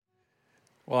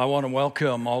Well, I want to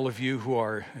welcome all of you who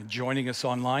are joining us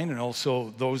online and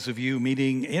also those of you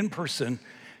meeting in person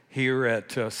here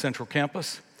at Central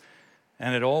Campus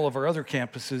and at all of our other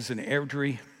campuses in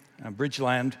Airdrie,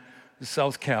 Bridgeland,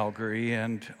 South Calgary,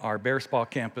 and our Bearspaw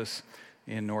campus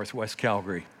in Northwest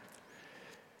Calgary.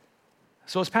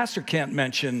 So as Pastor Kent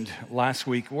mentioned last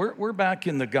week, we're back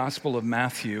in the Gospel of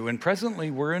Matthew, and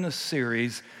presently we're in a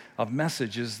series of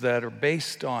messages that are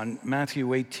based on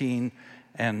Matthew 18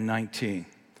 and 19.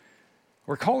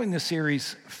 We're calling this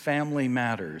series Family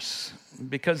Matters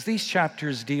because these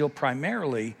chapters deal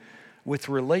primarily with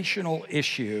relational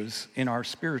issues in our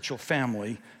spiritual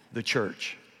family, the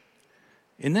church.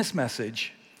 In this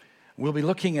message, we'll be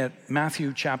looking at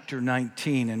Matthew chapter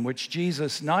 19, in which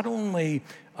Jesus not only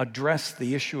addressed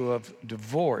the issue of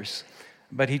divorce,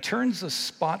 but he turns the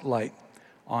spotlight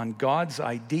on God's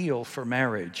ideal for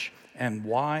marriage and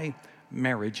why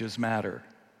marriages matter.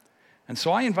 And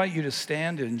so I invite you to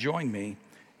stand and join me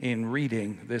in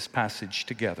reading this passage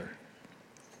together.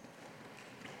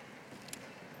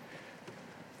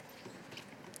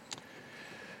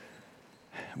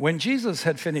 When Jesus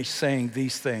had finished saying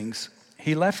these things,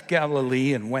 he left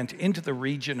Galilee and went into the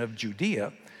region of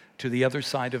Judea to the other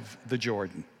side of the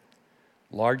Jordan.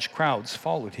 Large crowds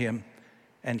followed him,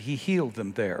 and he healed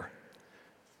them there.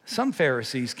 Some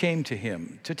Pharisees came to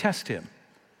him to test him.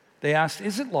 They asked,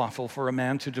 "Is it lawful for a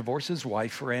man to divorce his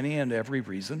wife for any and every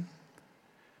reason?"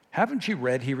 "Haven't you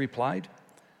read," he replied,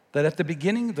 "that at the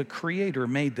beginning the Creator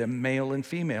made them male and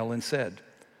female and said,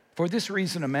 'For this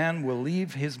reason a man will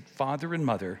leave his father and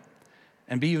mother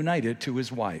and be united to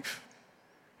his wife,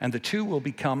 and the two will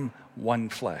become one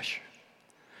flesh.'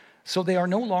 So they are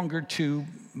no longer two,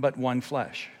 but one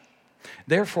flesh.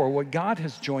 Therefore, what God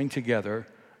has joined together,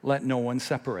 let no one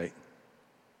separate."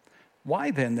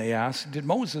 "Why then," they asked, "did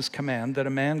Moses command that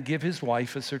a man give his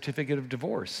wife a certificate of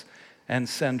divorce and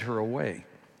send her away?"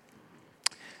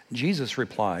 Jesus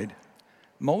replied,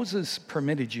 "Moses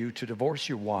permitted you to divorce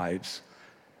your wives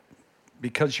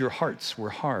because your hearts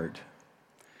were hard.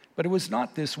 But it was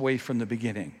not this way from the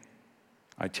beginning.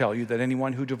 I tell you that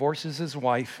anyone who divorces his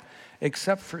wife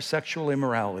except for sexual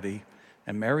immorality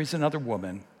and marries another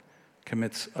woman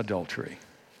commits adultery."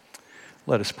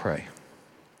 Let us pray.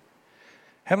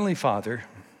 Heavenly Father,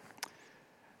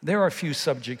 there are few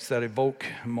subjects that evoke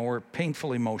more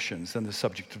painful emotions than the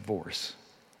subject of divorce.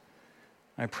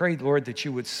 I pray, Lord, that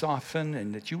you would soften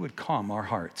and that you would calm our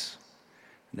hearts,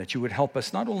 and that you would help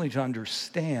us not only to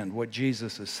understand what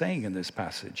Jesus is saying in this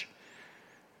passage,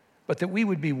 but that we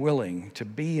would be willing to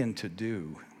be and to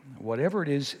do whatever it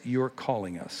is you're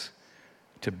calling us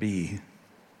to be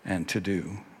and to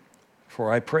do.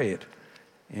 For I pray it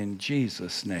in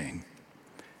Jesus' name.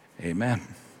 Amen.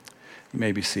 You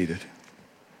may be seated.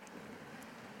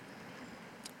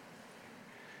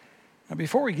 Now,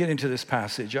 before we get into this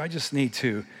passage, I just need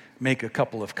to make a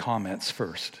couple of comments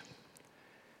first.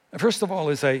 First of all,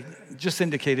 as I just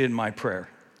indicated in my prayer,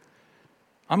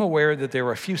 I'm aware that there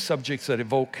are a few subjects that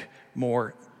evoke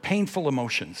more painful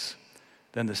emotions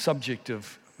than the subject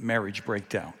of marriage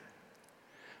breakdown.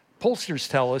 Pollsters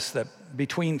tell us that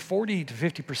between 40 to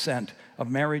 50%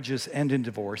 of marriages end in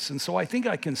divorce. And so I think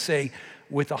I can say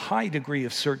with a high degree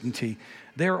of certainty,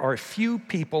 there are few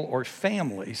people or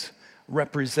families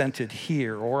represented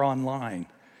here or online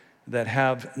that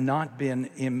have not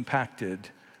been impacted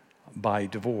by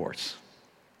divorce.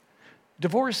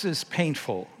 Divorce is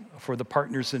painful for the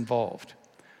partners involved,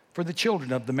 for the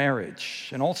children of the marriage,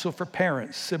 and also for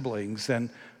parents, siblings, and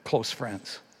close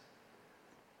friends.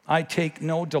 I take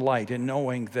no delight in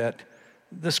knowing that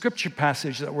the scripture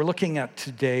passage that we're looking at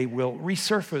today will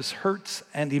resurface hurts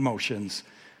and emotions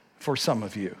for some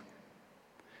of you.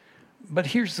 But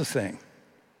here's the thing.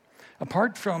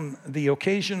 Apart from the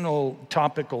occasional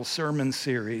topical sermon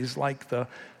series like the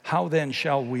How Then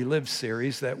Shall We Live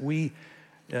series that we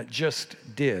just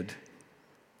did,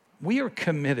 we are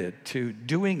committed to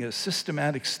doing a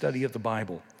systematic study of the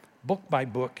Bible, book by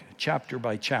book, chapter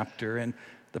by chapter, and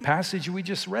the passage we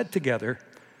just read together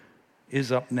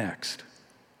is up next.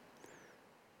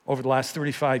 Over the last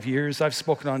 35 years, I've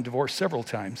spoken on divorce several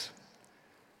times,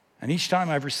 and each time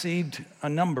I've received a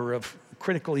number of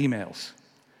critical emails.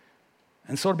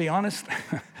 And so to be honest,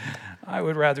 I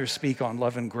would rather speak on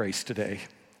love and grace today.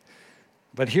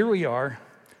 But here we are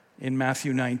in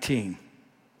Matthew 19.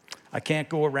 I can't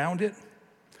go around it,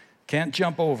 can't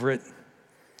jump over it,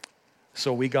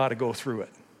 so we got to go through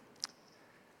it.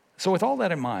 So with all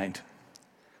that in mind,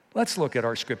 let's look at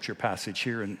our scripture passage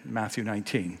here in Matthew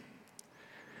 19.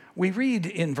 We read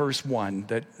in verse 1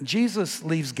 that Jesus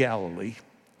leaves Galilee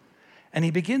and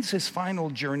he begins his final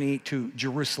journey to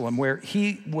Jerusalem, where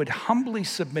he would humbly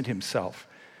submit himself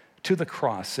to the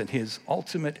cross and his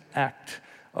ultimate act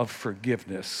of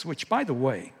forgiveness, which, by the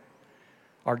way,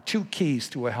 are two keys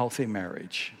to a healthy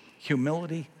marriage: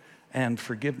 humility and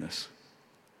forgiveness.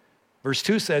 Verse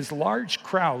 2 says, large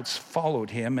crowds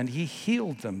followed him, and he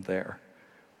healed them there.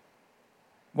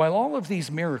 While all of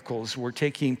these miracles were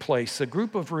taking place, a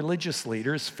group of religious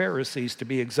leaders, Pharisees to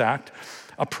be exact,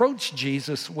 approached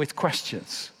Jesus with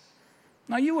questions.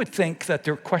 Now, you would think that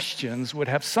their questions would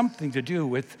have something to do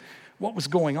with what was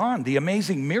going on, the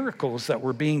amazing miracles that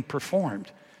were being performed.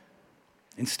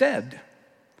 Instead,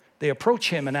 they approach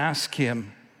him and ask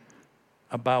him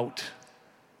about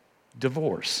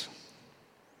divorce,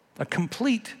 a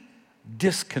complete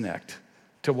disconnect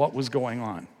to what was going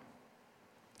on.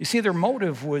 You see, their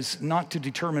motive was not to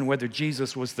determine whether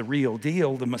Jesus was the real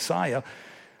deal, the Messiah.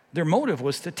 Their motive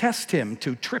was to test him,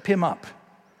 to trip him up,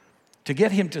 to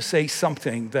get him to say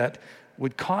something that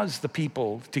would cause the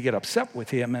people to get upset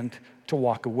with him and to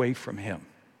walk away from him.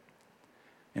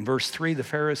 In verse 3, the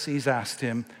Pharisees asked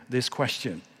him this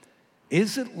question: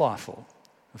 is it lawful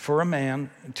for a man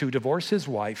to divorce his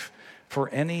wife for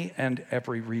any and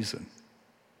every reason?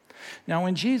 Now,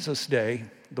 in Jesus' day,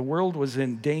 the world was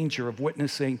in danger of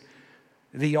witnessing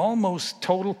the almost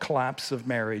total collapse of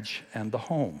marriage and the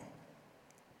home.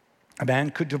 A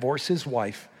man could divorce his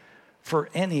wife for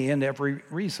any and every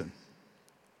reason.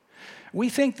 We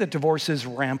think that divorce is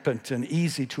rampant and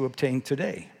easy to obtain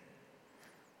today.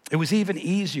 It was even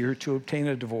easier to obtain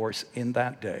a divorce in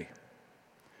that day.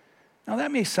 Now,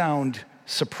 that may sound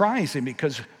surprising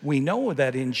because we know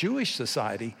that in Jewish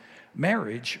society,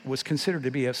 marriage was considered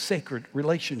to be a sacred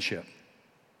relationship.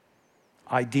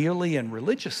 Ideally and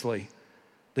religiously,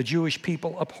 the Jewish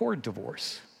people abhorred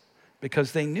divorce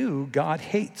because they knew God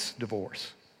hates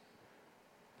divorce.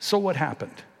 So what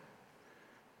happened?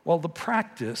 Well, the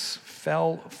practice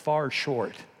fell far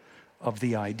short of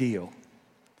the ideal.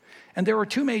 And there are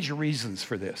two major reasons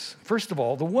for this. First of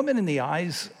all, the woman in the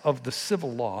eyes of the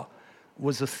civil law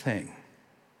was a thing.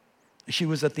 She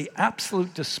was at the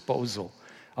absolute disposal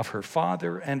of her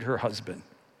father and her husband.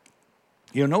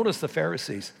 You'll notice the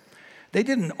Pharisees, they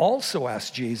didn't also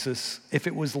ask Jesus if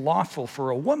it was lawful for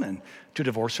a woman to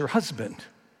divorce her husband.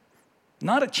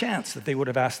 Not a chance that they would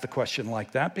have asked the question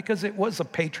like that, because it was a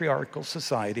patriarchal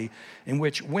society in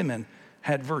which women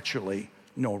had virtually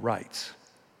no rights.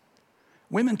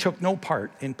 Women took no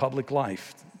part in public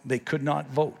life. They could not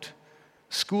vote.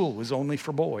 School was only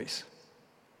for boys.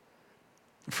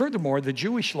 Furthermore, the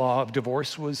Jewish law of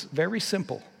divorce was very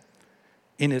simple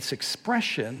in its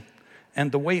expression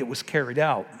and the way it was carried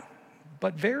out,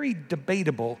 but very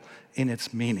debatable in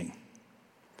its meaning.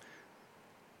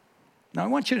 Now, I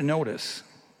want you to notice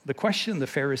the question the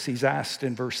Pharisees asked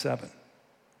in verse 7.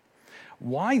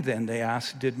 Why then, they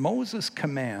asked, did Moses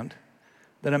command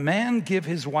that a man give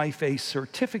his wife a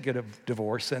certificate of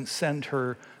divorce and send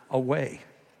her away?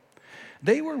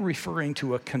 They were referring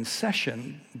to a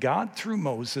concession God, through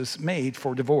Moses, made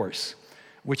for divorce,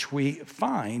 which we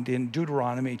find in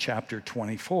Deuteronomy chapter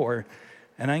 24,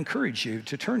 and I encourage you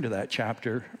to turn to that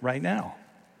chapter right now.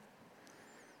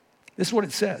 This is what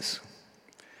it says.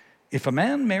 If a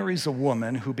man marries a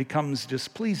woman who becomes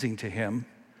displeasing to him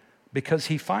because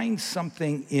he finds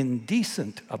something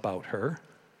indecent about her,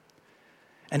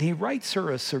 and he writes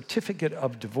her a certificate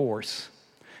of divorce,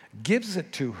 gives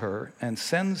it to her, and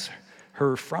sends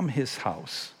her from his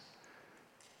house,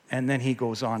 and then he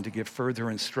goes on to give further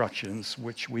instructions,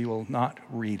 which we will not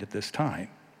read at this time.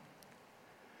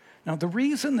 Now, the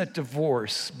reason that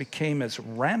divorce became as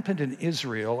rampant in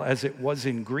Israel as it was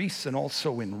in Greece and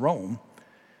also in Rome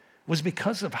was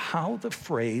because of how the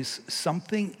phrase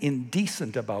 "something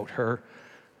indecent about her"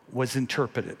 was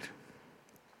interpreted.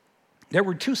 There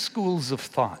were two schools of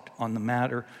thought on the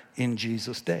matter in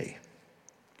Jesus' day: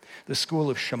 the school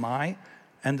of Shammai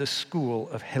and the school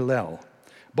of Hillel,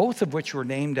 both of which were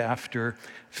named after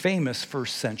famous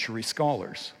first century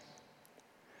scholars.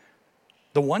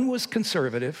 The one was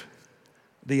conservative,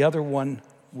 the other one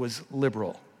was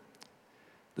liberal.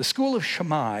 The school of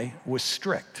Shammai was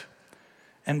strict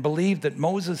and believed that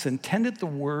Moses intended the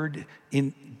word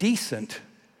indecent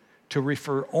to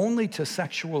refer only to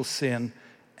sexual sin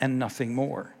and nothing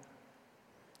more.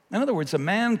 In other words, a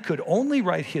man could only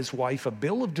write his wife a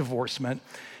bill of divorcement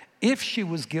if she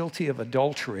was guilty of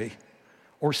adultery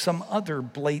or some other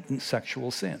blatant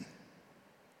sexual sin.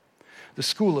 The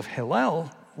school of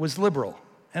Hillel was liberal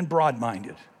and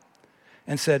broad-minded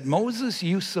and said Moses'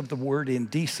 use of the word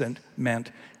indecent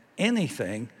meant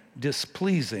anything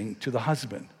displeasing to the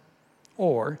husband,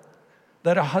 or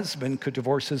that a husband could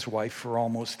divorce his wife for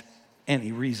almost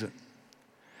any reason.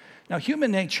 Now,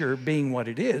 human nature being what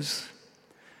it is,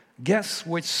 Guess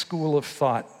which school of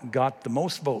thought got the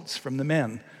most votes from the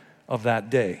men of that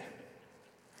day?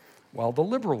 Well, the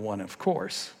liberal one, of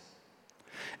course.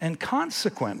 And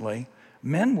consequently,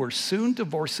 men were soon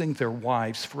divorcing their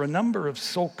wives for a number of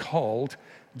so-called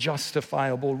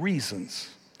justifiable reasons,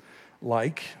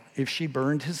 like if she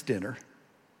burned his dinner,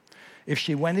 if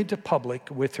she went into public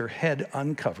with her head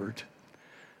uncovered,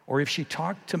 or if she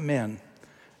talked to men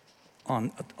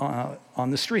on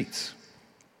the streets.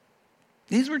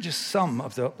 These were just some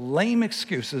of the lame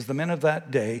excuses the men of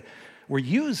that day were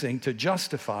using to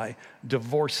justify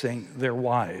divorcing their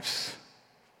wives.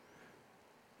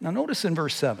 Now notice in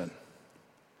verse 7,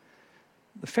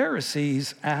 the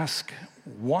Pharisees ask,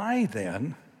 why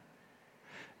then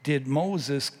did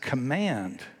Moses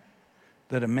command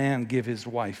that a man give his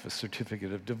wife a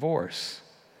certificate of divorce?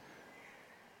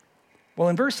 Well,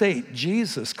 in verse 8,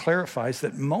 Jesus clarifies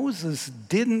that Moses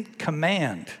didn't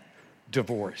command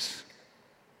divorce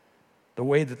the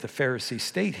way that the Pharisees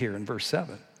state here in verse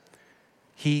 7.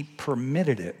 He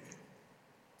permitted it.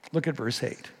 Look at verse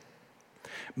 8.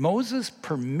 Moses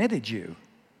permitted you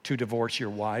to divorce your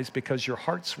wives because your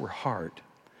hearts were hard,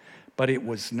 but it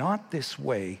was not this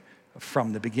way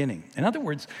from the beginning. In other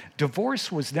words,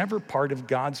 divorce was never part of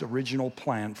God's original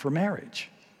plan for marriage.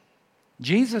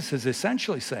 Jesus is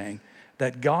essentially saying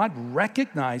that God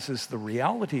recognizes the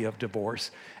reality of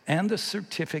divorce and the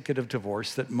certificate of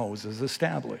divorce that Moses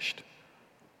established.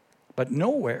 But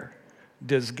nowhere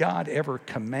does God ever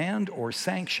command or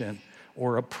sanction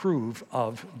or approve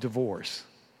of divorce.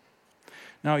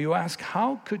 Now you ask,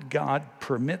 how could God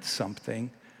permit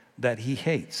something that he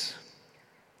hates?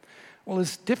 Well,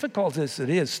 as difficult as it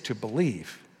is to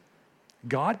believe,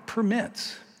 God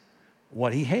permits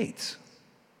what he hates.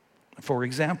 For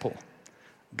example,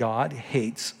 God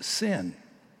hates sin,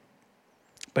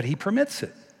 but he permits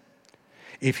it.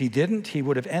 If he didn't, he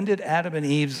would have ended Adam and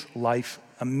Eve's life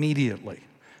immediately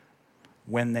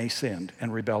when they sinned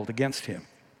and rebelled against him.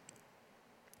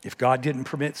 If God didn't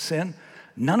permit sin,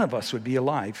 none of us would be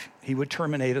alive. He would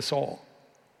terminate us all.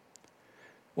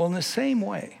 Well, in the same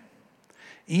way,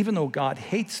 even though God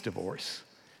hates divorce,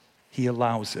 he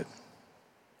allows it.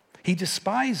 He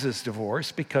despises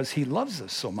divorce because he loves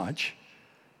us so much,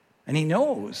 and he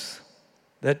knows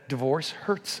that divorce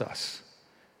hurts us.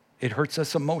 It hurts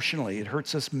us emotionally, it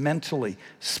hurts us mentally,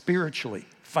 spiritually,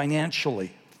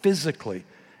 financially, physically,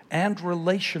 and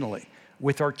relationally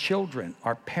with our children,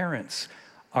 our parents,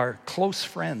 our close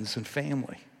friends and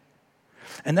family.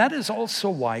 And that is also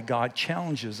why God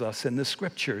challenges us in the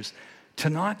scriptures to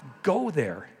not go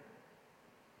there,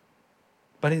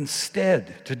 but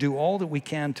instead to do all that we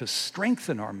can to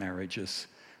strengthen our marriages,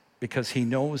 because he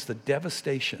knows the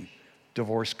devastation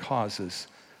divorce causes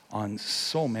on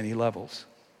so many levels.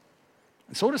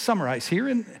 And so to summarize, here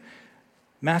in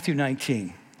Matthew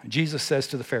 19, Jesus says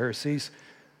to the Pharisees,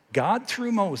 God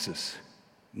through Moses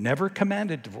never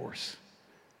commanded divorce.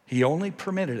 He only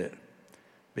permitted it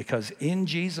because in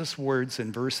Jesus' words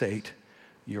in verse 8,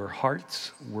 your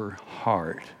hearts were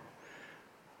hard.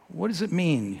 What does it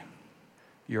mean,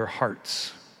 your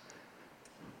hearts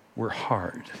were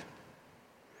hard?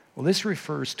 Well, this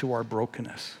refers to our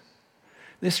brokenness.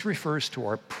 This refers to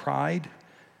our pride,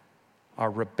 our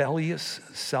rebellious,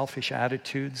 selfish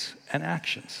attitudes and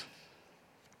actions.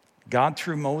 God,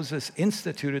 through Moses,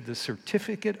 instituted the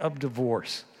certificate of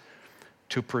divorce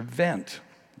to prevent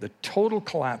the total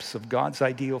collapse of God's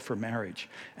ideal for marriage,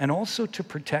 and also to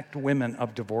protect women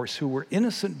of divorce who were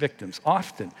innocent victims,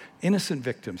 often innocent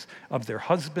victims of their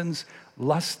husbands'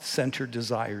 lust-centered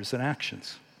desires and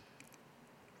actions.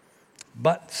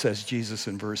 But, says Jesus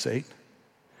in verse 8,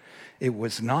 it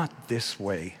was not this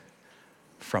way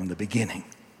from the beginning.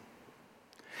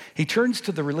 He turns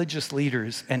to the religious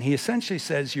leaders and he essentially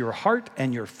says, your heart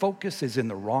and your focus is in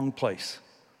the wrong place.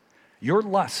 Your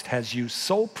lust has you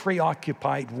so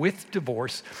preoccupied with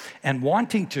divorce and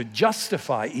wanting to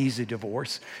justify easy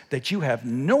divorce that you have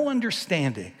no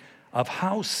understanding of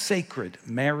how sacred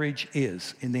marriage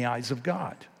is in the eyes of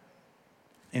God.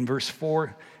 In verse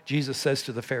 4, Jesus says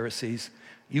to the Pharisees,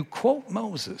 you quote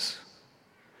Moses,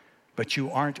 but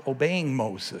you aren't obeying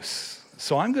Moses.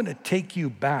 So I'm going to take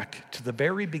you back to the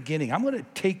very beginning. I'm going to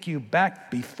take you back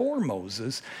before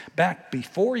Moses, back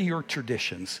before your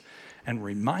traditions, and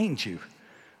remind you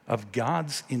of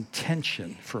God's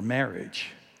intention for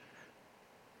marriage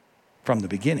from the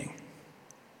beginning.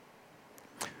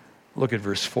 Look at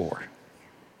verse 4.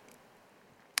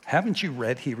 Haven't you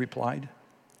read, he replied,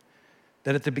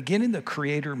 that at the beginning the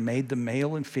Creator made them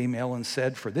male and female and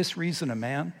said, for this reason a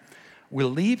man will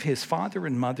leave his father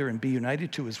and mother and be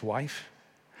united to his wife,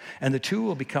 and the two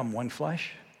will become one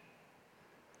flesh.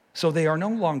 So they are no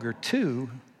longer two,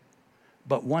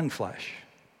 but one flesh.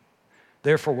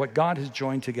 Therefore, what God has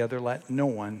joined together, let no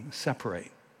one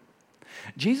separate.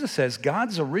 Jesus says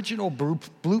God's original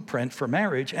blueprint for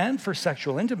marriage and for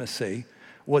sexual intimacy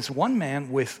was one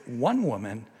man with one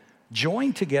woman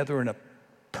joined together in a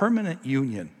permanent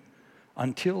union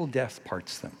until death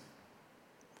parts them.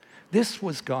 This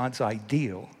was God's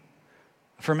ideal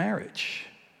for marriage.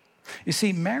 You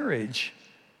see, marriage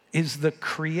is the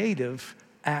creative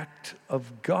act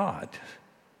of God.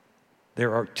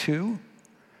 There are two,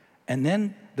 and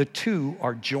then the two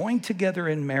are joined together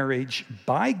in marriage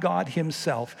by God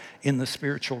Himself in the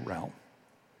spiritual realm.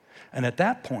 And at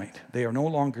that point, they are no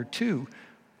longer two,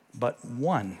 but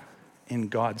one in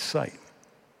God's sight.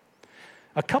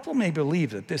 A couple may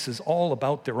believe that this is all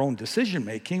about their own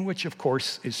decision-making, which of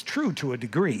course is true to a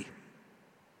degree.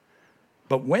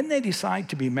 But when they decide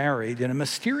to be married, in a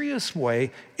mysterious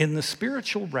way, in the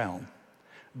spiritual realm,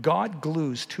 God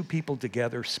glues two people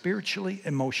together spiritually,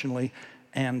 emotionally,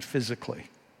 and physically.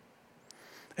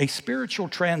 A spiritual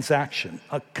transaction,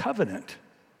 a covenant,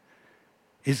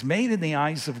 is made in the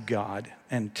eyes of God,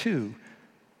 and two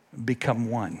become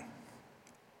one.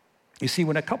 You see,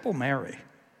 when a couple marry,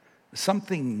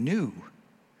 something new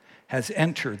has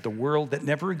entered the world that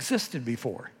never existed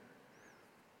before.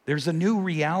 There's a new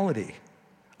reality,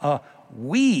 a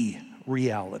we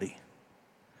reality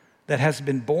that has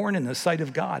been born in the sight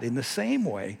of God. In the same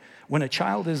way, when a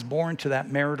child is born to that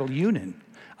marital union,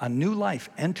 a new life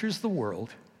enters the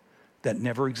world that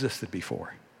never existed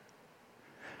before.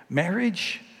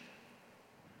 Marriage,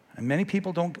 and many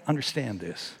people don't understand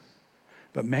this,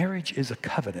 but marriage is a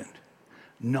covenant,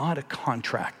 not a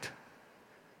contract.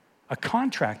 A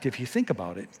contract, if you think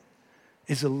about it,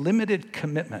 is a limited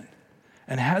commitment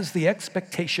and has the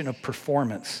expectation of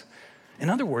performance. In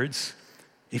other words,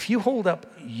 if you hold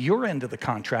up your end of the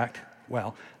contract,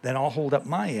 well, then I'll hold up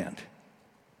my end.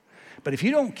 But if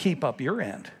you don't keep up your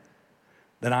end,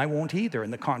 then I won't either,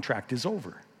 and the contract is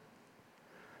over.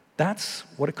 That's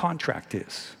what a contract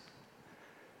is.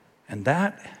 And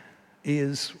that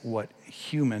is what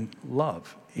human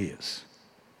love is.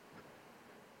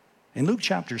 In Luke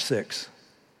chapter 6,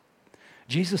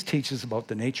 Jesus teaches about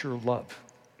the nature of love.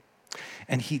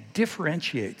 And he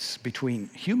differentiates between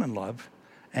human love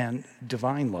and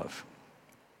divine love.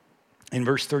 In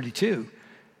verse 32,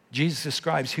 Jesus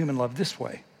describes human love this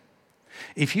way: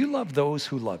 if you love those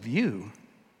who love you,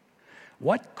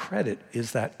 what credit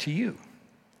is that to you?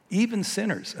 Even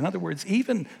sinners, in other words,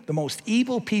 even the most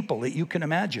evil people that you can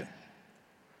imagine,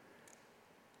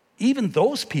 even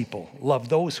those people love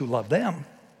those who love them.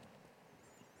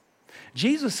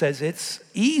 Jesus says it's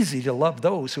easy to love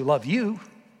those who love you.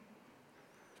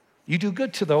 You do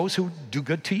good to those who do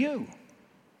good to you.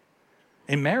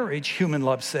 In marriage, human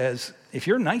love says, if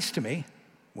you're nice to me,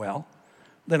 well,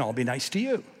 then I'll be nice to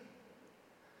you.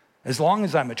 As long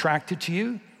as I'm attracted to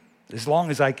you, as long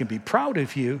as I can be proud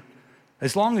of you,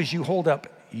 as long as you hold up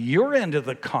your end of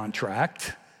the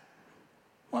contract,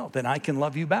 well, then I can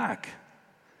love you back.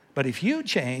 But if you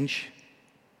change,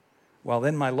 well,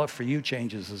 then my love for you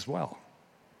changes as well.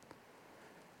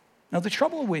 Now, the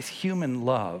trouble with human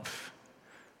love,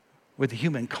 with the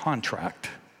human contract,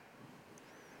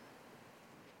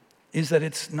 is that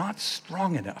it's not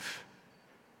strong enough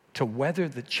to weather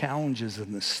the challenges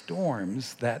and the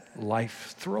storms that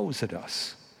life throws at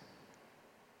us.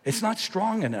 It's not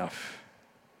strong enough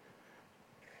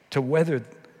to weather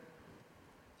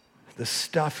the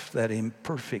stuff that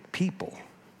imperfect people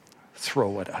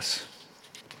throw at us.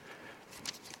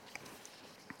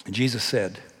 And Jesus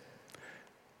said,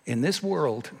 in this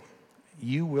world,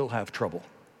 you will have trouble.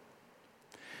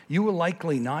 You will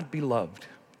likely not be loved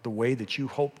the way that you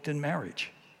hoped to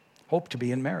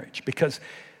be in marriage, because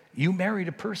you married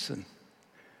a person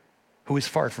who is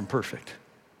far from perfect.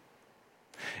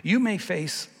 You may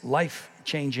face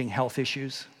life-changing health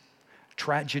issues,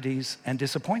 tragedies, and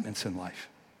disappointments in life.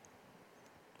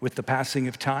 With the passing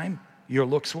of time, your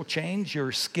looks will change,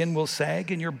 your skin will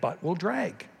sag, and your butt will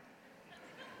drag.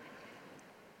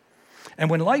 And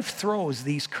when life throws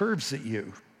these curves at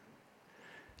you,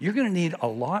 you're going to need a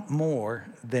lot more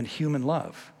than human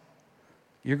love.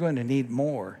 You're going to need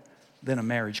more than a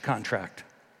marriage contract.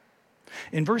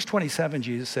 In verse 27,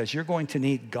 Jesus says, you're going to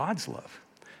need God's love,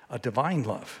 a divine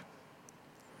love.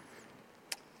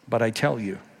 But I tell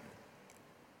you,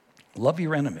 love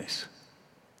your enemies.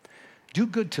 Do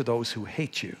good to those who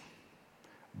hate you.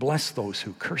 Bless those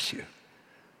who curse you.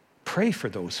 Pray for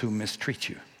those who mistreat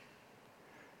you.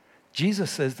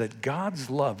 Jesus says that God's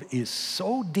love is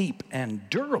so deep and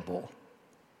durable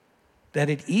that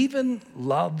it even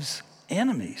loves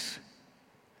enemies.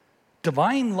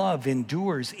 Divine love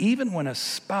endures even when a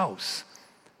spouse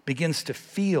begins to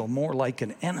feel more like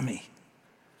an enemy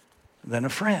than a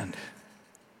friend.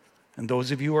 And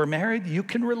those of you who are married, you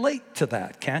can relate to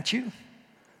that, can't you?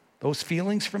 Those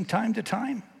feelings from time to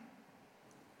time.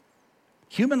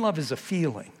 Human love is a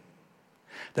feeling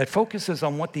that focuses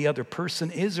on what the other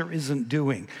person is or isn't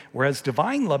doing, whereas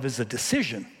divine love is a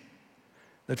decision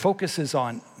that focuses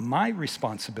on my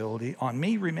responsibility, on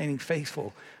me remaining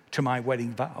faithful to my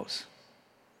wedding vows.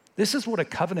 This is what a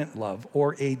covenant love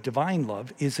or a divine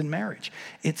love is in marriage.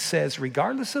 It says,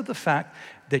 regardless of the fact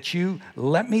that you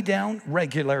let me down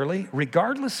regularly,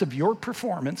 regardless of your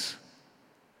performance,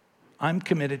 I'm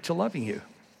committed to loving you.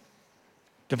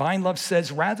 Divine love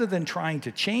says, rather than trying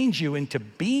to change you into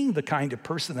being the kind of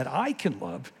person that I can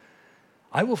love,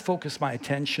 I will focus my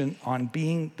attention on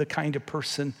being the kind of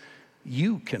person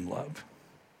you can love.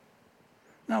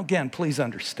 Now, again, please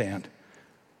understand,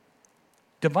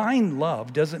 divine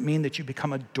love doesn't mean that you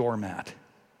become a doormat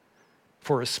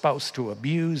for a spouse to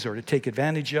abuse or to take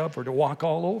advantage of or to walk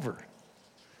all over.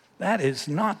 That is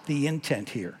not the intent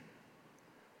here.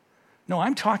 No,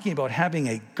 I'm talking about having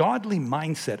a godly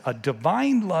mindset, a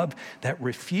divine love that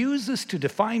refuses to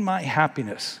define my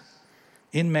happiness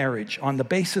in marriage on the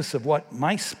basis of what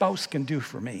my spouse can do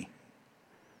for me.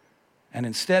 And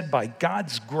instead, by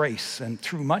God's grace and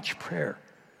through much prayer,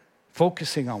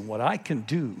 focusing on what I can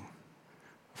do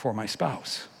for my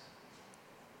spouse.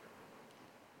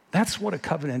 That's what a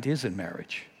covenant is in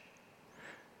marriage,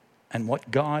 and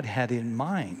what God had in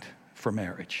mind for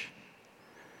marriage,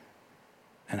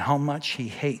 and how much He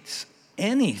hates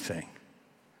anything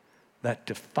that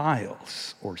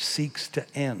defiles or seeks to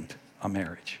end a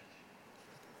marriage.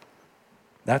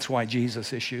 That's why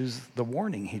Jesus issues the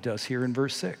warning He does here in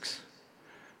verse 6.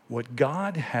 What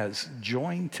God has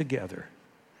joined together,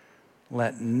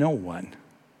 let no one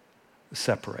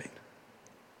separate.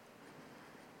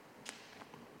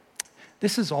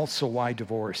 This is also why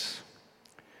divorce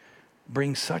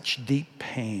brings such deep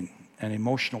pain and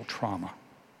emotional trauma.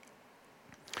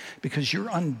 Because you're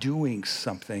undoing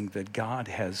something that God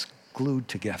has glued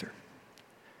together.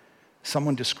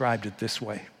 Someone described it this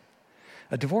way.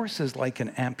 A divorce is like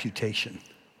an amputation.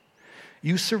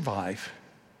 You survive,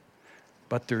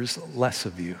 but there's less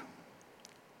of you.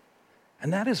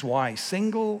 And that is why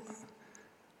single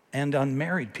and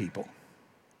unmarried people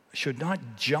should not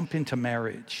jump into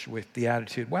marriage with the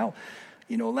attitude, well,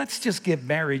 let's just give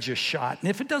marriage a shot. And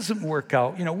if it doesn't work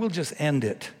out, we'll just end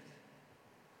it.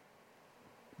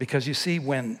 Because you see,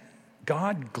 when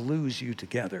God glues you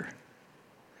together,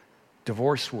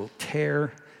 divorce will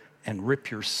tear and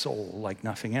rip your soul like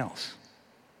nothing else.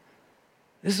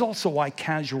 This is also why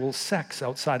casual sex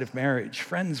outside of marriage,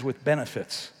 friends with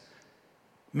benefits,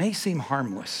 may seem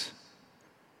harmless,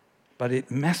 but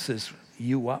it messes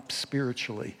you up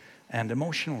spiritually and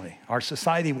emotionally. Our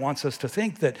society wants us to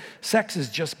think that sex is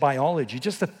just biology,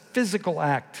 just a physical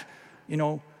act,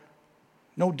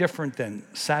 no different than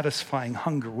satisfying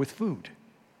hunger with food.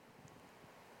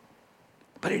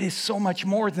 But it is so much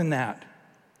more than that.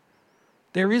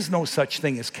 There is no such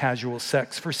thing as casual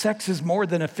sex, for sex is more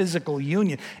than a physical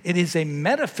union. It is a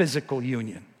metaphysical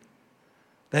union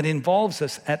that involves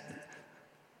us at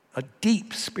a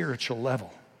deep spiritual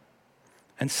level.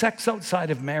 And sex outside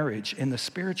of marriage in the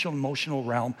spiritual emotional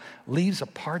realm leaves a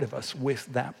part of us with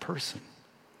that person.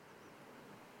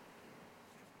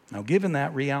 Now, given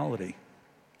that reality,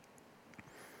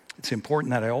 it's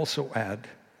important that I also add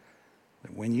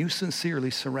that when you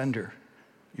sincerely surrender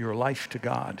your life to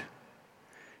God,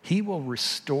 He will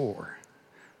restore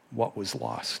what was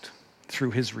lost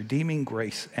through His redeeming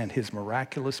grace and His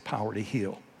miraculous power to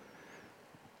heal.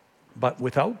 But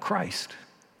without Christ,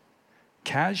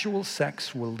 casual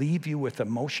sex will leave you with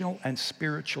emotional and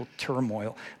spiritual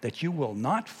turmoil that you will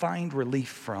not find relief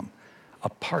from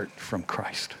apart from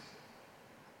Christ.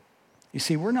 You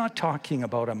see, we're not talking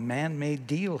about a man-made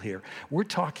deal here. We're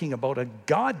talking about a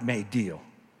God-made deal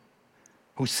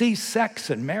who sees sex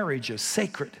and marriage as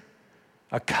sacred,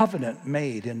 a covenant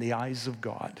made in the eyes of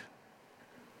God.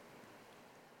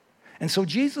 And so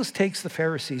Jesus takes the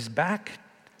Pharisees back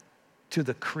to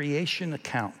the creation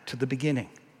account, to the beginning.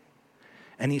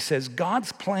 And He says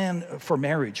God's plan for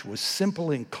marriage was simple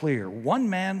and clear. One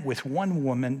man with one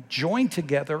woman joined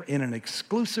together in an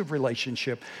exclusive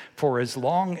relationship for as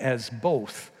long as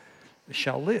both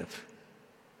shall live.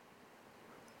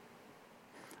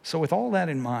 So with all that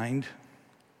in mind,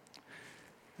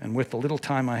 and with the little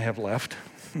time I have left,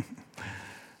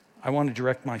 I want to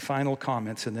direct my final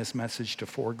comments in this message to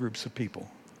 4 groups of people.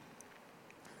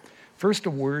 First,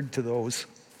 a word to those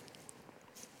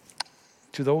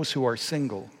who are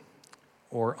single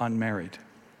or unmarried.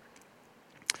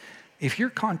 If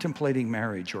you're contemplating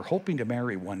marriage or hoping to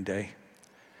marry one day,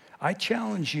 I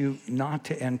challenge you not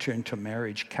to enter into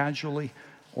marriage casually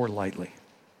or lightly.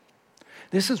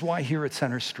 This is why here at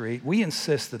Center Street, we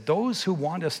insist that those who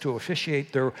want us to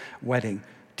officiate their wedding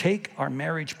take our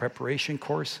marriage preparation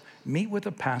course, meet with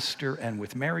a pastor and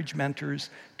with marriage mentors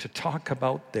to talk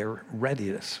about their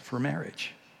readiness for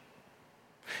marriage.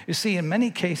 You see, in many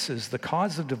cases, the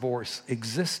cause of divorce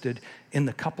existed in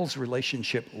the couple's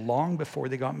relationship long before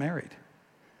they got married,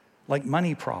 like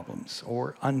money problems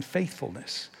or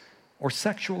unfaithfulness or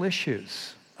sexual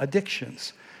issues,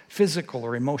 addictions, physical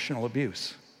or emotional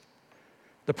abuse.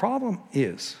 The problem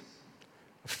is,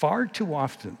 far too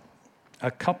often, a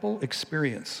couple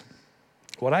experience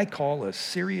what I call a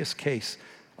serious case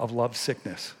of love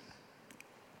sickness,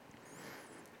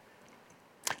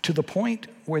 to the point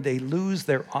where they lose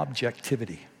their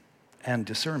objectivity and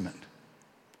discernment.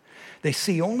 They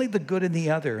see only the good in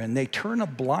the other, and they turn a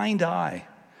blind eye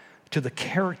to the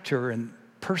character and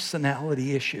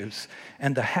personality issues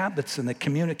and the habits and the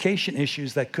communication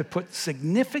issues that could put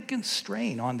significant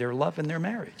strain on their love and their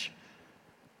marriage.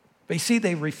 But you see,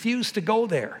 they refuse to go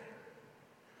there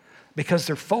because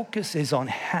their focus is on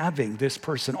having this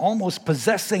person, almost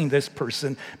possessing this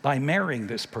person by marrying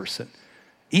this person,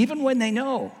 even when they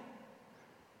know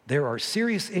there are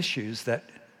serious issues that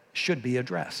should be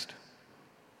addressed.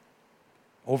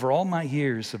 Over all my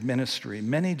years of ministry,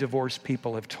 many divorced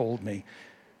people have told me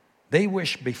they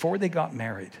wish before they got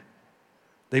married,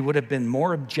 they would have been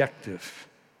more objective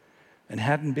and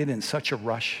hadn't been in such a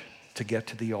rush to get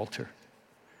to the altar.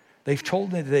 They've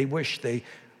told me they wish they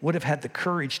would have had the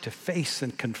courage to face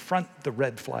and confront the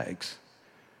red flags,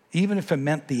 even if it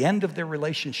meant the end of their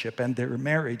relationship and their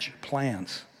marriage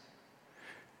plans,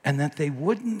 and that they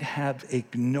wouldn't have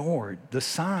ignored the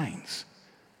signs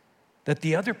that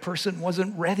the other person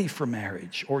wasn't ready for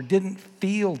marriage or didn't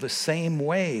feel the same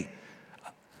way,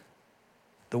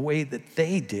 the way that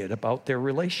they did about their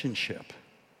relationship.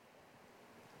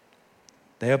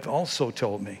 They have also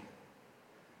told me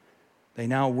they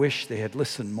now wish they had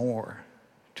listened more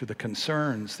to the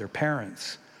concerns their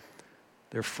parents,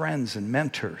 their friends and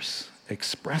mentors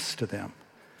expressed to them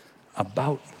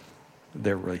about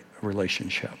their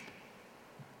relationship.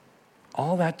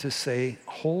 All that to say,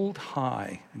 hold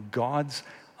high God's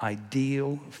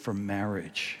ideal for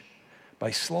marriage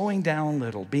by slowing down a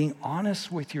little, being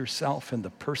honest with yourself and the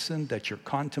person that you're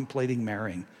contemplating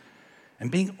marrying,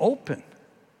 and being open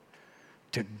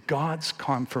to God's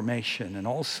confirmation and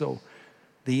also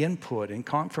the input and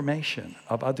confirmation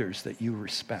of others that you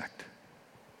respect.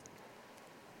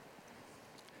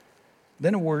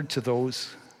 Then a word to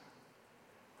those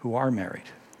who are married.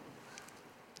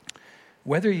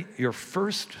 Whether your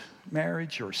first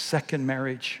marriage or second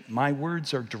marriage, my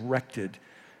words are directed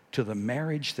to the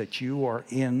marriage that you are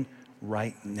in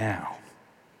right now.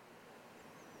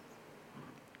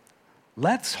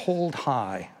 Let's hold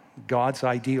high God's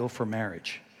ideal for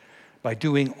marriage by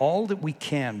doing all that we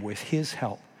can with His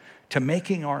help to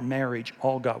making our marriage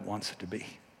all God wants it to be.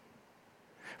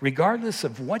 Regardless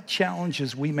of what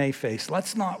challenges we may face,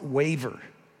 let's not waver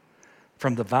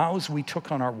from the vows we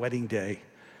took on our wedding day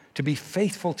to be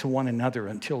faithful to one another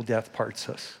until death parts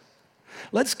us.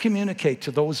 Let's communicate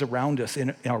to those around us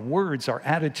in our words, our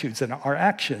attitudes, and our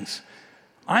actions.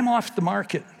 I'm off the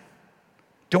market.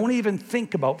 Don't even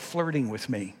think about flirting with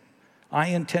me. I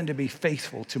intend to be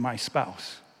faithful to my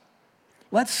spouse.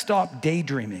 Let's stop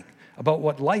daydreaming about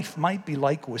what life might be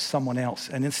like with someone else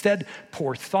and instead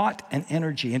pour thought and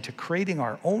energy into creating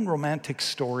our own romantic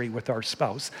story with our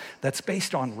spouse that's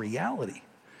based on reality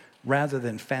rather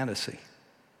than fantasy.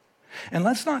 And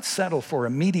let's not settle for a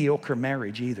mediocre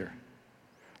marriage either.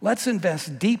 Let's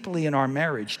invest deeply in our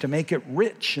marriage to make it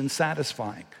rich and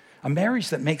satisfying. A marriage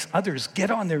that makes others get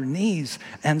on their knees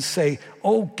and say,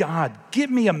 "Oh God,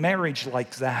 give me a marriage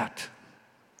like that."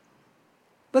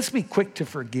 Let's be quick to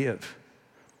forgive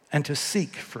and to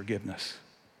seek forgiveness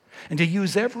and to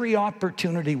use every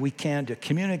opportunity we can to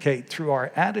communicate through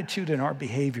our attitude and our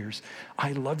behaviors,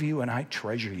 "I love you and I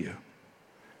treasure you,"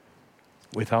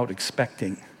 without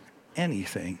expecting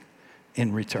anything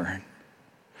in return.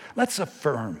 Let's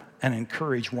affirm and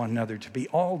encourage one another to be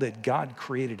all that God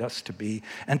created us to be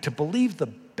and to believe the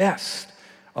best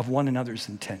of one another's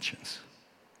intentions.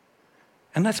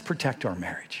 And let's protect our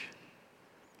marriage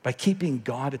by keeping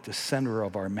God at the center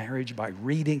of our marriage, by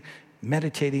reading,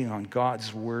 meditating on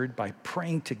God's word, by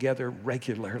praying together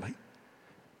regularly,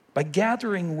 by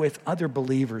gathering with other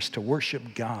believers to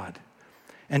worship God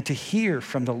and to hear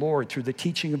from the Lord through the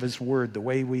teaching of His word the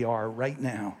way we are right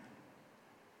now,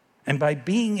 and by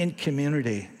being in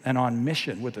community and on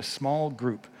mission with a small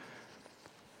group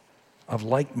of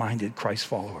like-minded Christ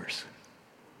followers.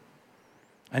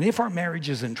 And if our marriage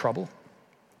is in trouble,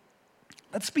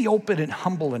 let's be open and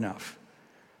humble enough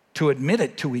to admit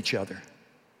it to each other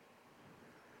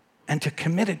and to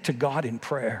commit it to God in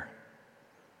prayer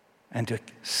and to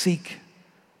seek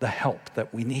the help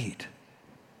that we need.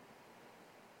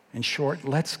 In short,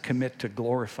 let's commit to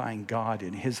glorifying God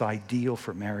in His ideal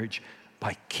for marriage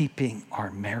by keeping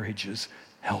our marriages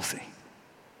healthy.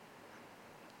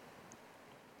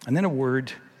 And then a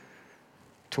word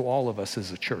to all of us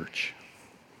as a church.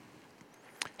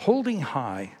 Holding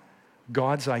high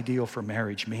God's ideal for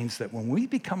marriage means that when we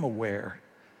become aware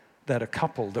that a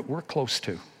couple that we're close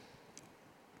to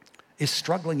is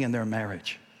struggling in their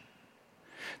marriage,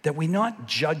 that we not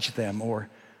judge them or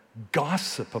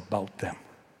gossip about them,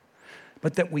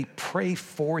 but that we pray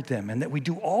for them and that we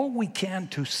do all we can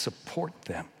to support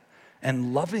them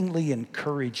and lovingly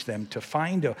encourage them to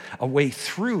find a way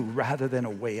through rather than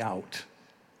a way out.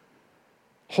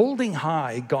 Holding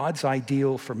high God's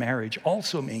ideal for marriage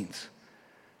also means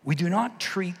we do not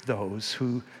treat those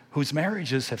whose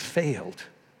marriages have failed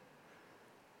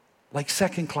like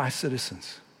second-class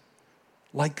citizens,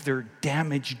 like they're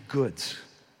damaged goods.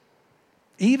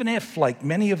 Even if, like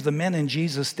many of the men in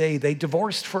Jesus' day, they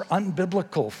divorced for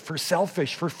unbiblical, for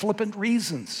selfish, for flippant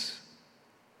reasons.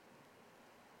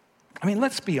 I mean,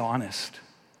 let's be honest.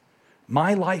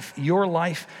 My life, your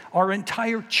life, our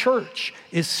entire church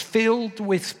is filled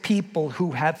with people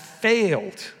who have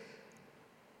failed.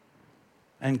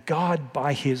 And God,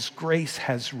 by His grace,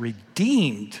 has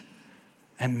redeemed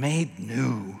and made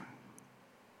new.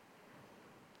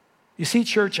 You see,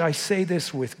 church, I say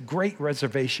this with great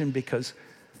reservation because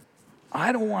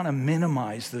I don't want to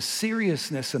minimize the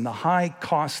seriousness and the high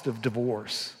cost of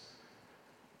divorce.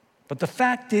 But the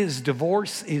fact is,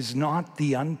 divorce is not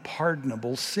the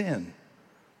unpardonable sin.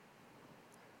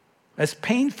 As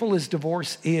painful as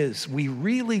divorce is, we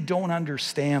really don't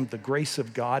understand the grace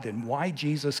of God and why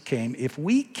Jesus came if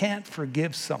we can't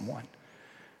forgive someone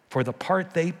for the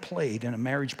part they played in a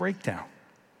marriage breakdown.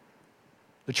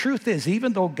 The truth is,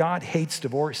 even though God hates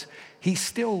divorce, He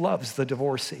still loves the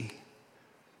divorcee.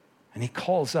 And He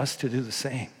calls us to do the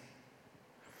same.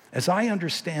 As I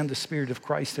understand the Spirit of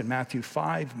Christ in Matthew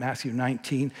 5, Matthew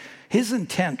 19, His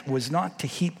intent was not to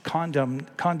heap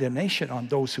condemnation on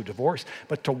those who divorce,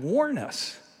 but to warn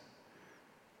us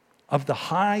of the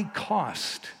high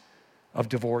cost of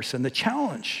divorce and the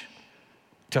challenge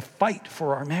to fight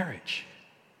for our marriage.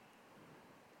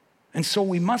 And so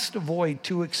we must avoid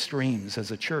two extremes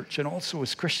as a church and also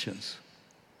as Christians.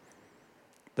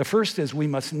 The first is we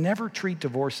must never treat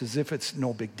divorce as if it's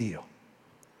no big deal,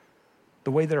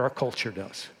 the way that our culture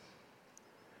does,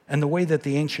 and the way that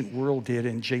the ancient world did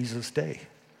in Jesus' day.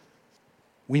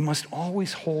 We must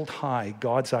always hold high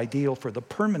God's ideal for the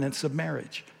permanence of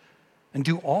marriage and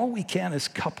do all we can as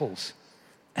couples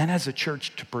and as a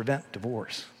church to prevent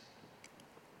divorce.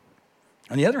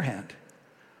 On the other hand,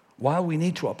 while we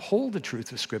need to uphold the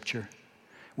truth of Scripture,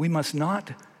 we must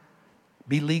not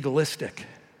be legalistic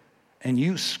and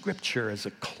use Scripture as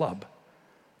a club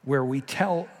where we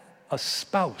tell a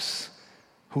spouse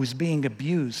who's being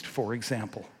abused, for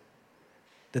example,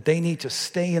 that they need to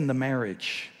stay in the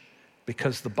marriage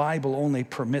because the Bible only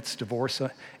permits divorce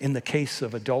in the case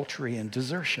of adultery and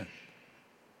desertion.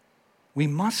 We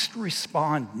must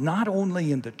respond not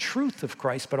only in the truth of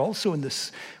Christ, but also in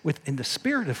the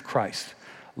Spirit of Christ,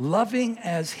 loving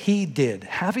as He did,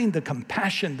 having the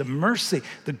compassion, the mercy,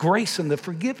 the grace, and the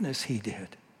forgiveness He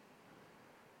did.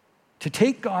 To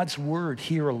take God's word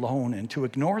here alone and to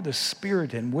ignore the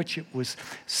spirit in which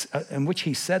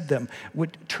He said them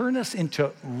would turn us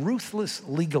into ruthless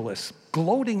legalists,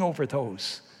 gloating over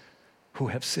those who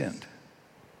have sinned.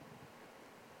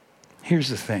 Here's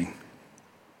the thing.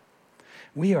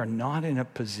 We are not in a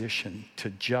position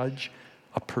to judge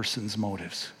a person's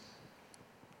motives.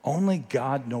 Only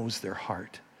God knows their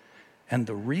heart and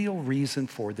the real reason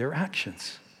for their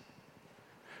actions.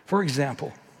 For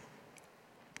example,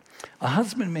 a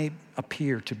husband may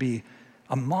appear to be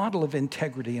a model of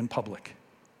integrity in public.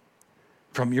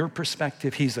 From your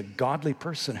perspective, he's a godly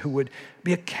person who would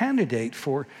be a candidate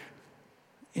for,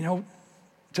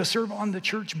 to serve on the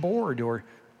church board or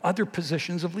other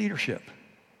positions of leadership.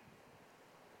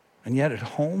 And yet at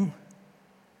home,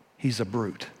 he's a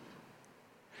brute.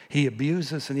 He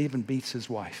abuses and even beats his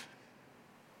wife.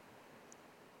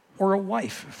 Or a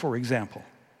wife, for example,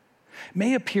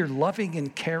 may appear loving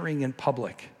and caring in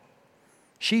public.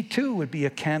 She too would be a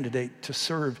candidate to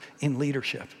serve in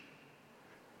leadership.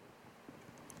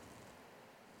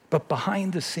 But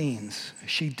behind the scenes,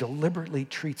 she deliberately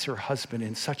treats her husband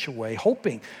in such a way,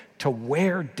 hoping to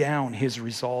wear down his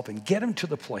resolve and get him to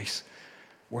the place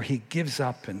where he gives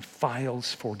up and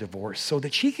files for divorce so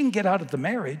that she can get out of the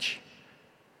marriage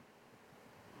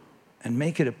and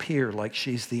make it appear like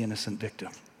she's the innocent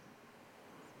victim.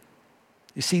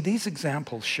 You see, these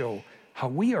examples show how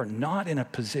we are not in a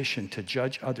position to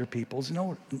judge other people's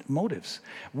motives.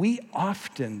 We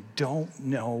often don't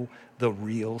know the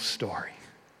real story.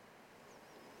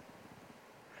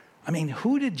 I mean,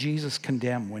 who did Jesus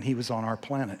condemn when he was on our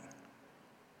planet?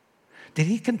 Did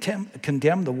he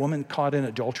condemn the woman caught in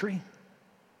adultery?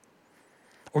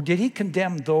 Or did he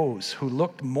condemn those who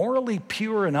looked morally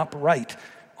pure and upright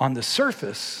on the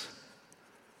surface,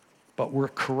 but were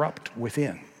corrupt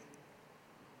within?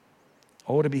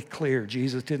 Oh, to be clear,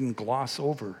 Jesus didn't gloss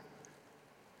over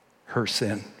her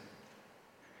sin.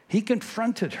 He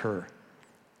confronted her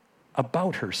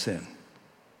about her sin,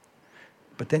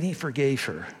 but then he forgave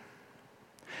her,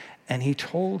 and he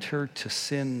told her to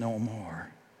sin no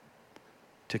more,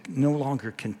 to no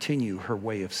longer continue her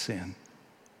way of sin.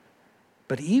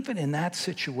 But even in that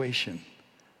situation,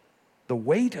 the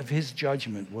weight of his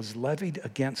judgment was levied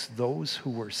against those who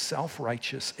were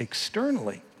self-righteous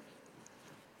externally,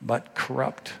 but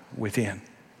corrupt within.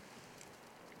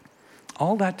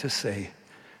 All that to say,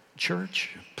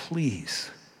 church,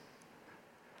 please,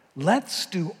 let's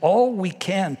do all we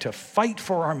can to fight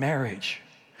for our marriage.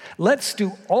 Let's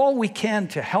do all we can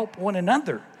to help one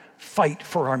another fight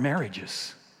for our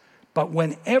marriages. But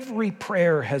when every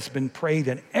prayer has been prayed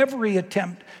and every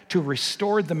attempt to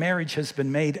restore the marriage has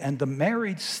been made and the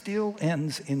marriage still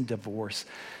ends in divorce,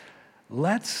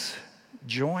 let's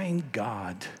join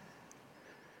God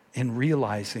in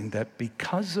realizing that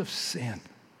because of sin,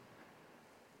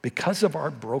 because of our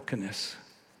brokenness,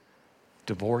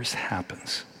 divorce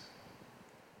happens.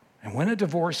 And when a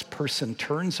divorced person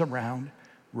turns around,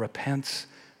 repents,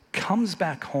 comes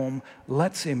back home,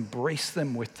 let's embrace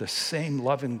them with the same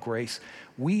love and grace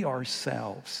we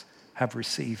ourselves have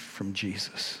received from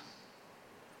Jesus.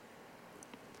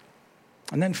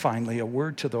 And then finally, a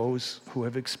word to those who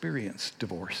have experienced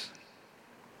divorce.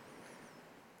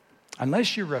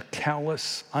 Unless you're a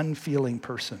callous, unfeeling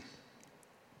person,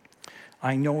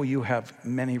 I know you have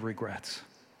many regrets.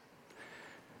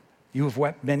 You have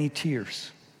wept many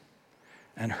tears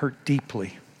and hurt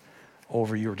deeply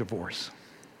over your divorce.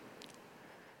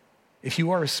 If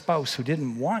you are a spouse who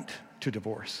didn't want to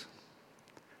divorce,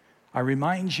 I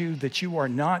remind you that you are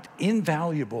not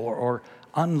invaluable or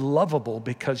unlovable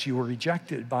because you were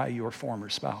rejected by your former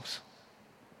spouse.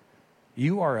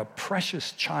 You are a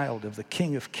precious child of the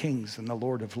King of Kings and the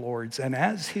Lord of Lords, and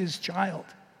as his child,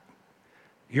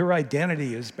 your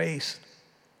identity is based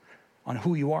on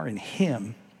who you are in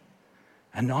him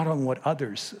and not on what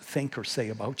others think or say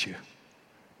about you.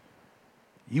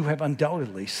 You have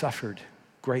undoubtedly suffered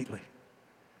greatly,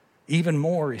 even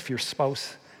more if your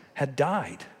spouse had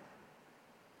died,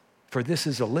 for this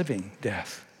is a living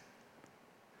death.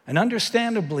 And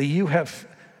understandably, you have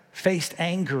faced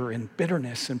anger and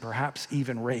bitterness and perhaps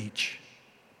even rage.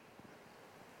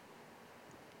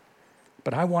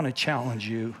 But I want to challenge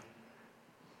you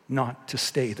not to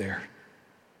stay there,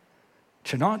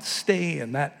 to not stay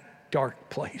in that dark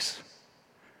place,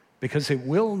 because it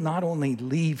will not only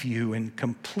leave you in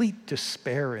complete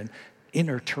despair and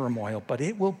inner turmoil, but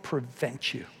it will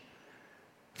prevent you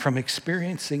from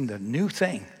experiencing the new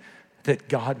thing that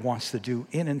God wants to do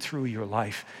in and through your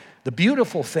life. The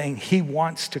beautiful thing he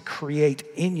wants to create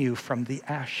in you from the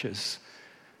ashes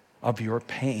of your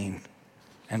pain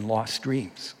and lost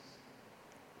dreams.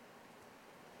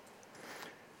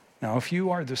 Now, if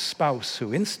you are the spouse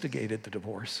who instigated the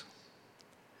divorce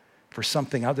for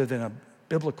something other than a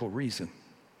biblical reason,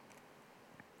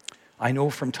 I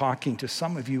know from talking to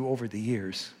some of you over the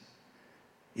years,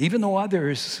 even though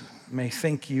others may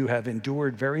think you have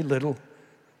endured very little,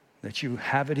 that you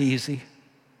have it easy,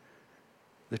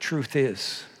 the truth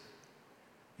is,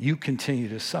 you continue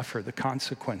to suffer the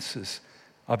consequences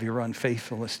of your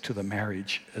unfaithfulness to the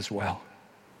marriage as well.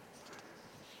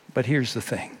 But here's the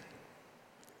thing.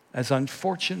 As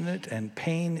unfortunate and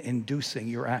pain-inducing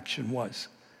your action was,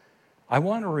 I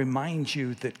want to remind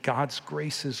you that God's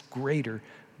grace is greater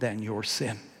than your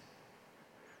sin.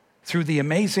 Through the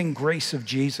amazing grace of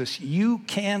Jesus, you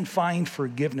can find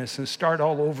forgiveness and start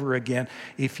all over again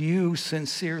if you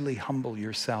sincerely humble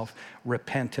yourself,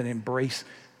 repent, and embrace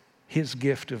his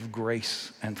gift of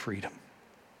grace and freedom.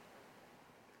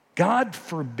 God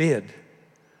forbid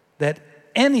that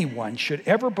anyone should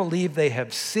ever believe they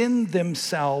have sinned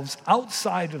themselves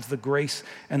outside of the grace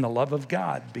and the love of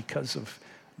God because of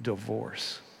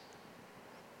divorce.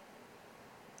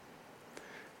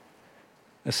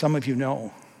 As some of you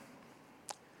know,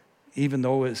 even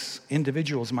though as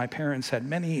individuals, my parents had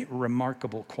many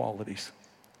remarkable qualities,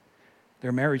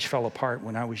 Their marriage fell apart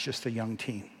when I was just a young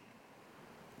teen.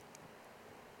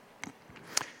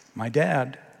 My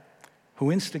dad,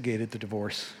 who instigated the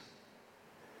divorce,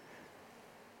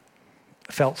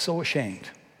 felt so ashamed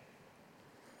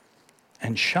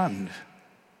and shunned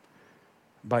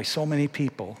by so many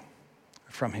people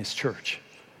from his church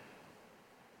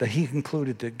that he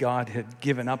concluded that God had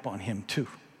given up on him too.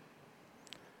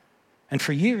 And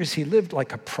for years, he lived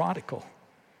like a prodigal.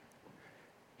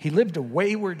 He lived a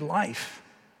wayward life,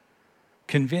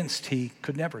 convinced he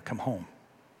could never come home.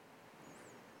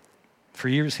 For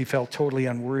years, he felt totally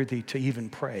unworthy to even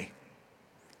pray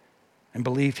and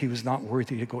believed he was not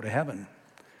worthy to go to heaven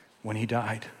when he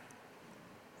died.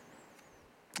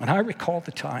 And I recall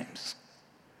the times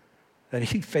that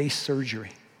he faced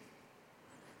surgery.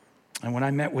 And when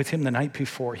I met with him the night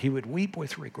before, he would weep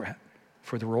with regret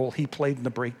for the role he played in the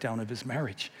breakdown of his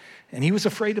marriage. And he was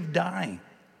afraid of dying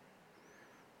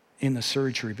in the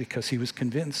surgery because he was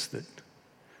convinced that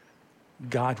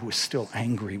God was still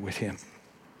angry with him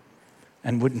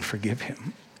and wouldn't forgive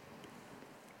him.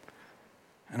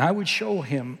 And I would show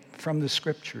him from the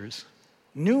scriptures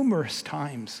numerous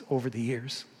times over the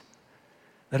years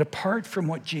that apart from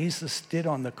what Jesus did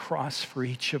on the cross for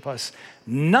each of us,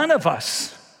 none of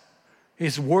us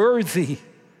is worthy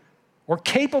or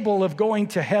capable of going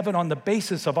to heaven on the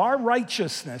basis of our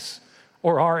righteousness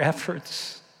or our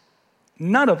efforts.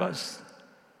 None of us.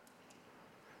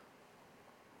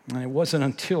 And it wasn't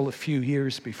until a few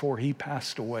years before he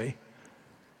passed away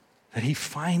that he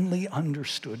finally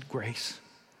understood grace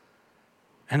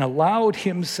and allowed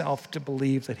himself to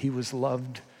believe that he was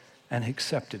loved and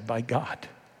accepted by God.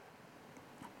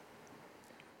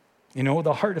 You know,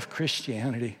 the heart of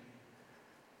Christianity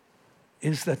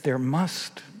is that there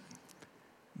must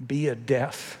be a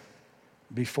death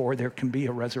before there can be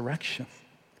a resurrection.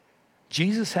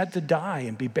 Jesus had to die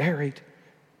and be buried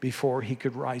before he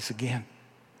could rise again.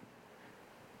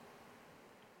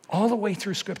 All the way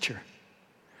through Scripture,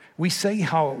 we say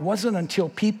how it wasn't until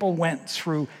people went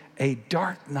through a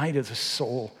dark night of the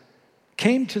soul,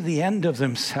 came to the end of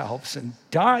themselves, and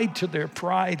died to their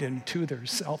pride and to their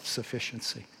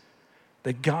self-sufficiency,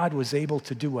 that God was able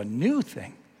to do a new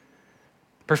thing,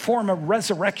 perform a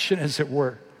resurrection, as it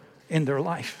were, in their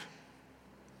life.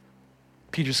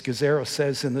 Peter Scazzero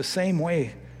says, in the same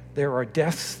way, there are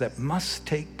deaths that must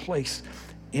take place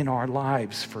in our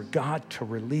lives for God to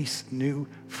release new,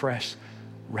 fresh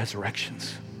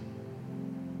resurrections.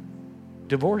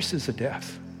 Divorce is a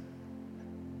death.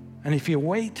 And if you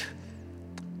wait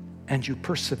and you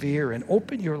persevere and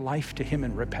open your life to him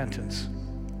in repentance,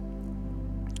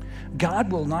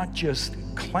 God will not just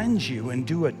cleanse you and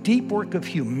do a deep work of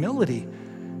humility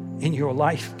in your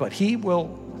life, but he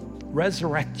will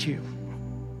resurrect you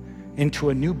into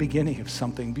a new beginning of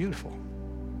something beautiful.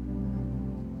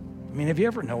 I mean, have you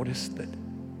ever noticed that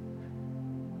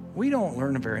we don't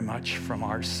learn very much from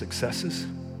our successes?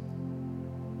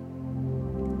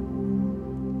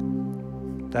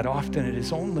 That often it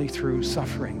is only through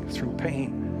suffering, through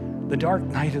pain, the dark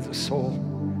night of the soul,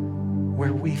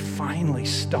 where we finally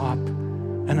stop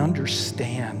and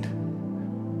understand,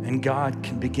 and God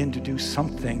can begin to do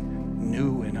something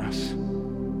new in us.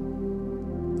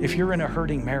 If you're in a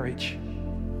hurting marriage,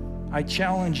 I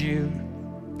challenge you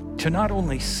to not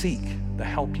only seek the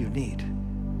help you need,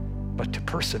 but to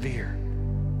persevere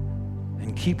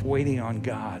and keep waiting on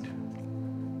God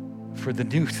for the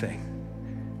new thing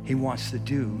he wants to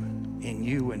do in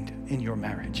you and in your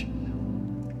marriage.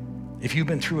 If you've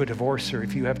been through a divorce, or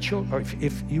if you have children, or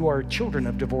if you are children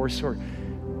of divorce, or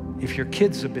if your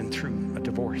kids have been through a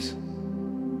divorce,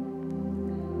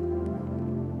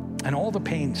 and all the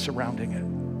pain surrounding it,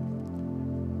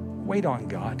 wait on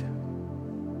God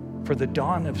for the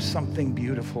dawn of something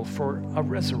beautiful, for a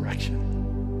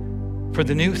resurrection, for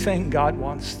the new thing God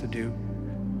wants to do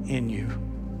in you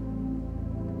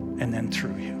and then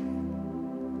through you.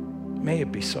 May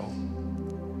it be so,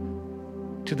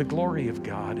 to the glory of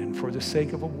God and for the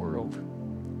sake of a world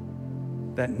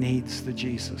that needs the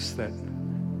Jesus that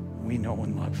we know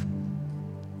and love.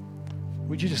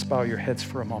 Would you just bow your heads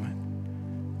for a moment?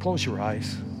 Close your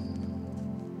eyes.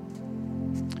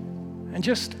 And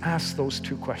just ask those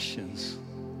two questions.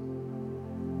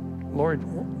 Lord,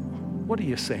 what are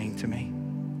you saying to me?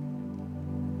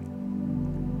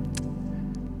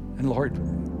 And Lord,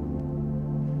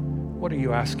 what are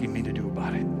you asking me to do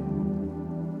about it?